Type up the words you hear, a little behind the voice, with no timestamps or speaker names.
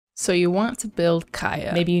So you want to build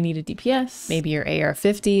Kaeya. Maybe you need a DPS, maybe you're AR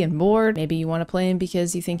 50 and bored, maybe you want to play him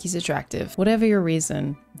because you think he's attractive. Whatever your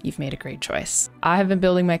reason, you've made a great choice. I have been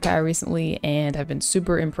building my Kaeya recently and I've been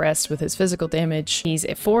super impressed with his physical damage. He's a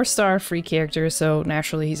 4-star free character, so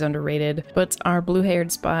naturally he's underrated, but our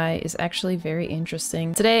blue-haired spy is actually very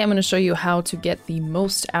interesting. Today I'm going to show you how to get the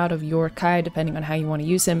most out of your Kaeya depending on how you want to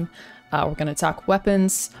use him. We're going to talk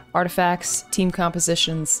weapons, artifacts, team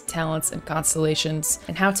compositions, talents, and constellations,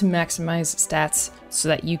 and how to maximize stats so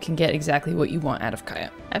that you can get exactly what you want out of Kaeya.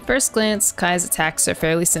 At first glance, Kaeya's attacks are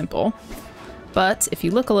fairly simple, but if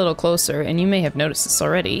you look a little closer, and you may have noticed this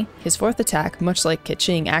already, his 4th attack, much like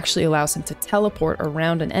Keqing, actually allows him to teleport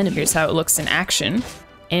around an enemy. Here's how it looks in action,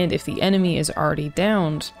 and if the enemy is already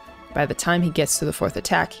downed, by the time he gets to the 4th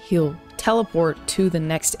attack, he'll teleport to the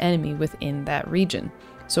next enemy within that region.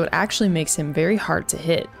 So it actually makes him very hard to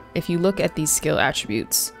hit. If you look at these skill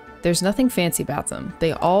attributes, there's nothing fancy about them.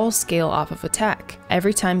 They all scale off of attack.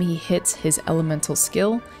 Every time he hits his elemental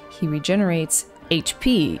skill, he regenerates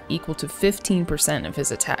HP equal to 15% of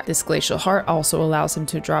his attack. This Glacial Heart also allows him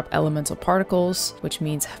to drop elemental particles, which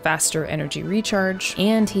means faster energy recharge,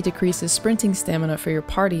 and he decreases sprinting stamina for your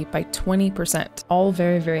party by 20%. All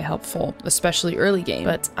very, very helpful, especially early game,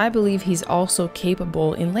 but I believe he's also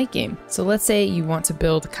capable in late game. So let's say you want to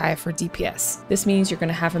build Kaeya for DPS. This means you're going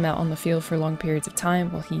to have him out on the field for long periods of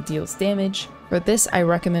time while he deals damage. For this, I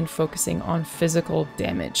recommend focusing on physical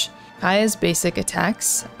damage. Kaeya's basic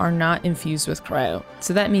attacks are not infused with cryo,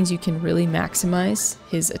 so that means you can really maximize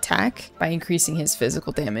his attack by increasing his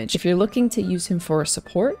physical damage. If you're looking to use him for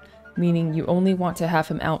support, meaning you only want to have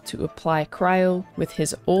him out to apply cryo with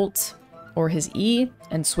his ult or his E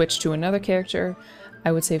and switch to another character,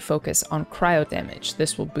 I would say focus on cryo damage.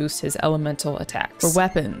 This will boost his elemental attacks. For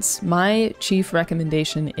weapons, my chief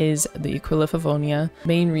recommendation is the Aquila Favonius.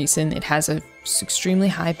 Main reason, it has a extremely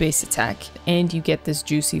high base attack and you get this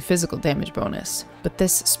juicy physical damage bonus. But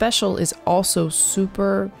this special is also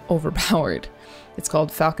super overpowered. It's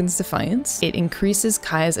called Falcon's Defiance. It increases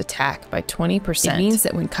Kaeya's attack by 20%. It means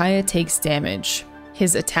that when Kaeya takes damage,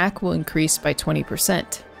 his attack will increase by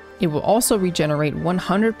 20%. It will also regenerate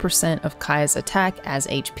 100% of Kaeya's attack as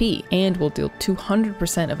HP, and will deal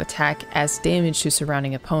 200% of attack as damage to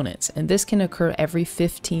surrounding opponents, and this can occur every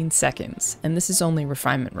 15 seconds, and this is only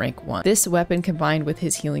refinement rank 1. This weapon combined with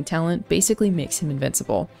his healing talent basically makes him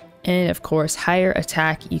invincible. And of course, higher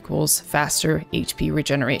attack equals faster HP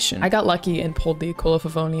regeneration. I got lucky and pulled the Aquila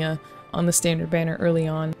Favonius on the standard banner early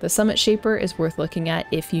on. The Summit Shaper is worth looking at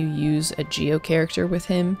if you use a Geo character with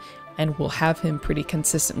him, and will have him pretty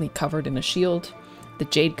consistently covered in a shield. The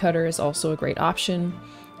Jade Cutter is also a great option.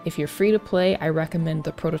 If you're free to play, I recommend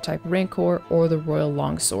the Prototype Rancor or the Royal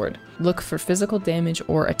Longsword. Look for physical damage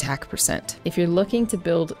or attack percent. If you're looking to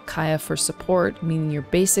build Kaeya for support, meaning you're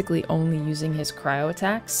basically only using his cryo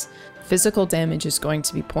attacks, physical damage is going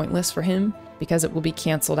to be pointless for him because it will be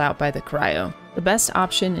cancelled out by the cryo. The best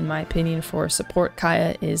option, in my opinion, for support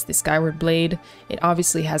Kaeya is the Skyward Blade. It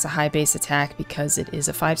obviously has a high base attack because it is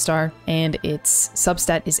a 5-star, and its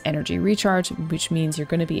substat is energy recharge, which means you're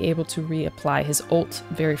going to be able to reapply his ult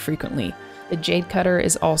very frequently. The Jade Cutter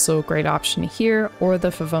is also a great option here, or the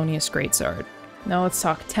Favonius Greatsword. Now let's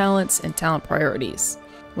talk talents and talent priorities.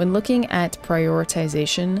 When looking at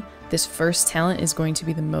prioritization, this first talent is going to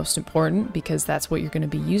be the most important because that's what you're going to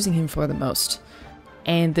be using him for the most.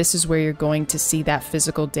 And this is where you're going to see that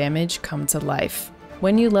physical damage come to life.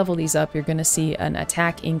 When you level these up, you're going to see an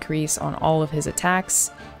attack increase on all of his attacks,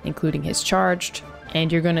 including his charged,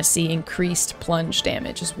 and you're going to see increased plunge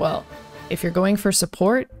damage as well. If you're going for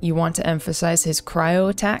support, you want to emphasize his cryo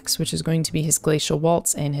attacks, which is going to be his Glacial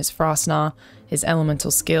Waltz and his Frost Gnaw, his elemental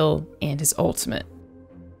skill, and his ultimate.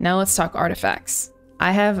 Now let's talk artifacts.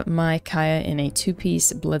 I have my Kaeya in a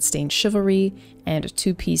 2-piece Bloodstained Chivalry and a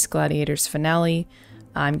 2-piece Gladiator's Finale.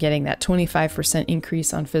 I'm getting that 25%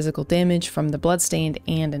 increase on physical damage from the Bloodstained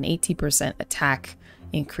and an 80% attack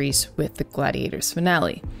increase with the Gladiator's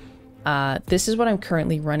Finale. This is what I'm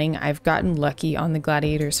currently running. I've gotten lucky on the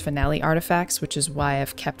Gladiator's Finale artifacts, which is why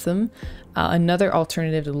I've kept them. Another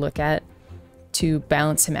alternative to look at to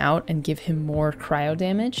balance him out and give him more cryo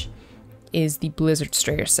damage is the Blizzard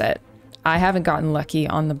Strayer set. I haven't gotten lucky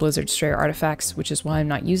on the Blizzard Strayer artifacts, which is why I'm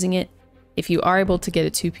not using it. If you are able to get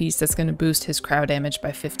a 2-piece, that's going to boost his cryo damage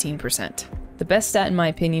by 15%. The best stat in my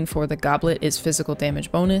opinion for the Goblet is physical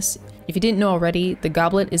damage bonus. If you didn't know already, the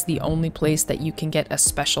Goblet is the only place that you can get a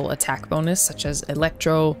special attack bonus, such as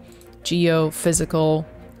Electro, Geo, Physical,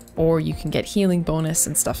 or you can get healing bonus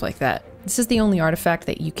and stuff like that. This is the only artifact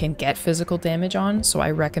that you can get physical damage on, so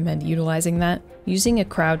I recommend utilizing that. Using a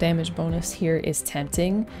cryo damage bonus here is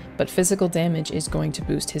tempting, but physical damage is going to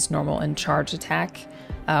boost his normal and charge attack,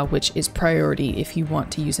 which is priority if you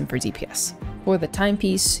want to use him for DPS. For the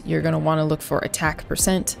timepiece, you're going to want to look for attack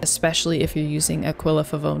percent, especially if you're using Aquila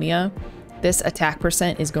Favonia. This attack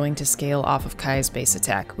percent is going to scale off of Kaeya's base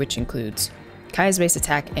attack, which includes Kaeya's base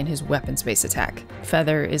attack and his weapon's base attack.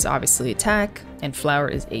 Feather is obviously attack, and flower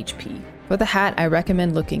is HP. For the hat, I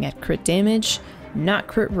recommend looking at crit damage, not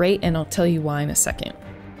crit rate, and I'll tell you why in a second.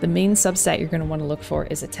 The main substat you're going to want to look for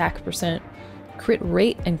is attack percent, crit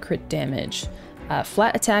rate, and crit damage.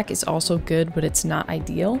 Flat attack is also good, but it's not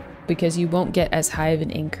ideal because you won't get as high of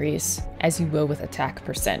an increase as you will with attack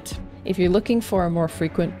percent. If you're looking for a more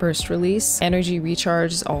frequent burst release, energy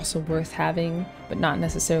recharge is also worth having, but not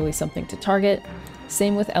necessarily something to target.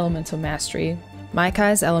 Same with elemental mastery. My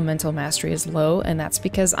Kaeya's elemental mastery is low, and that's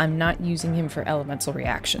because I'm not using him for elemental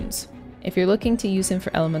reactions. If you're looking to use him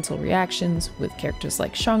for elemental reactions with characters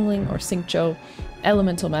like Xiangling or Xingqiu,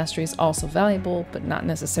 elemental mastery is also valuable, but not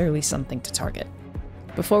necessarily something to target.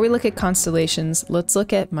 Before we look at constellations, let's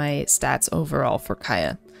look at my stats overall for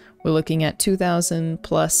Kaeya. We're looking at 2000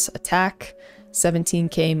 plus attack,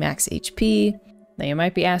 17k max HP. Now you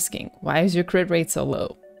might be asking, why is your crit rate so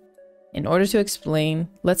low? In order to explain,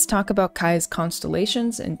 let's talk about Kaeya's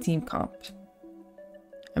constellations and team comp.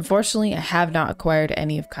 Unfortunately, I have not acquired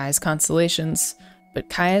any of Kaeya's constellations, but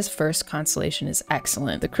Kaeya's first constellation is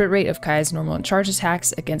excellent. The crit rate of Kaeya's normal and charge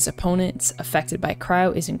attacks against opponents affected by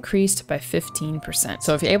cryo is increased by 15%.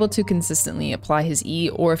 So if you're able to consistently apply his E,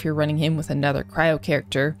 or if you're running him with another cryo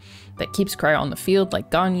character that keeps cryo on the field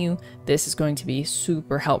like Ganyu, this is going to be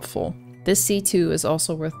super helpful. This C2 is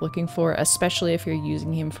also worth looking for, especially if you're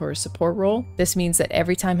using him for a support role. This means that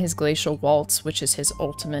every time his Glacial Waltz, which is his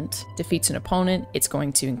ultimate, defeats an opponent, it's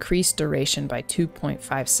going to increase duration by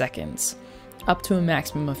 2.5 seconds, up to a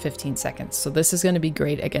maximum of 15 seconds. So this is going to be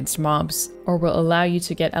great against mobs, or will allow you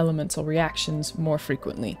to get elemental reactions more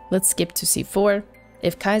frequently. Let's skip to C4.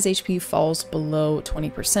 If Kaeya's HP falls below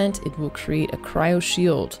 20%, it will create a cryo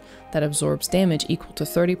shield that absorbs damage equal to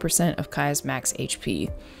 30% of Kaeya's max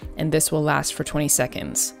HP, and this will last for 20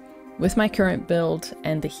 seconds. With my current build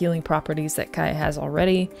and the healing properties that Kaeya has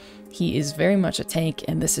already, he is very much a tank,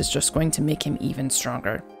 and this is just going to make him even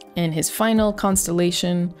stronger. In his final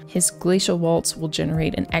constellation, his Glacial Waltz will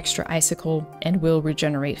generate an extra icicle and will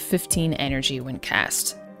regenerate 15 energy when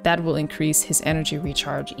cast. That will increase his energy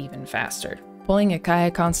recharge even faster. Pulling a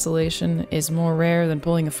Kaeya constellation is more rare than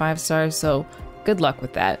pulling a 5-star, so good luck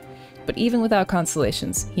with that. But even without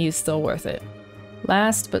constellations, he is still worth it.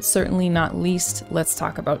 Last but certainly not least, let's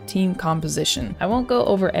talk about team composition. I won't go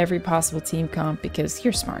over every possible team comp because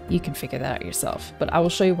you're smart, you can figure that out yourself, but I will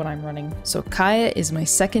show you what I'm running. So Kaeya is my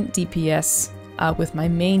second DPS, with my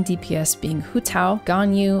main DPS being Hu Tao,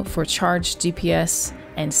 Ganyu for charge DPS,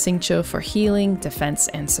 and Xingqiu for healing, defense,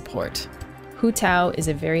 and support. Hu Tao is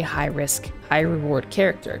a very high-risk, high-reward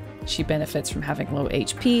character. She benefits from having low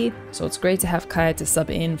HP, so it's great to have Kaeya to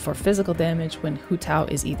sub in for physical damage when Hu Tao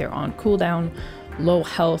is either on cooldown, low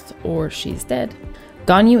health, or she's dead.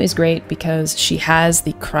 Ganyu is great because she has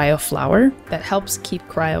the cryo flower that helps keep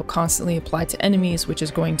cryo constantly applied to enemies, which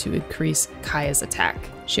is going to increase Kaeya's attack.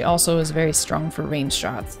 She also is very strong for range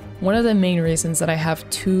shots. One of the main reasons that I have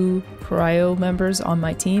 2 cryo members on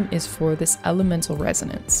my team is for this elemental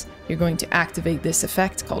resonance. You're going to activate this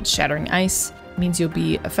effect called Shattering Ice. It means you'll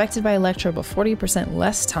be affected by Electro but 40%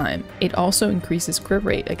 less time. It also increases crit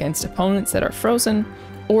rate against opponents that are frozen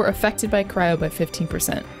or affected by cryo by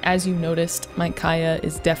 15%. As you noticed, my Kaeya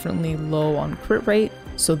is definitely low on crit rate,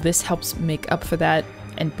 so this helps make up for that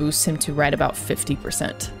and boosts him to right about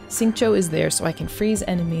 50%. Xingqiu is there so I can freeze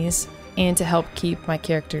enemies and to help keep my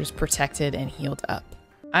characters protected and healed up.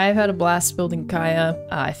 I've had a blast building Kaeya.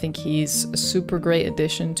 I think he's a super great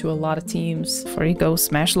addition to a lot of teams. Before you go,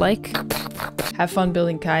 smash like. Have fun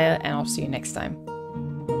building Kaeya, and I'll see you next time.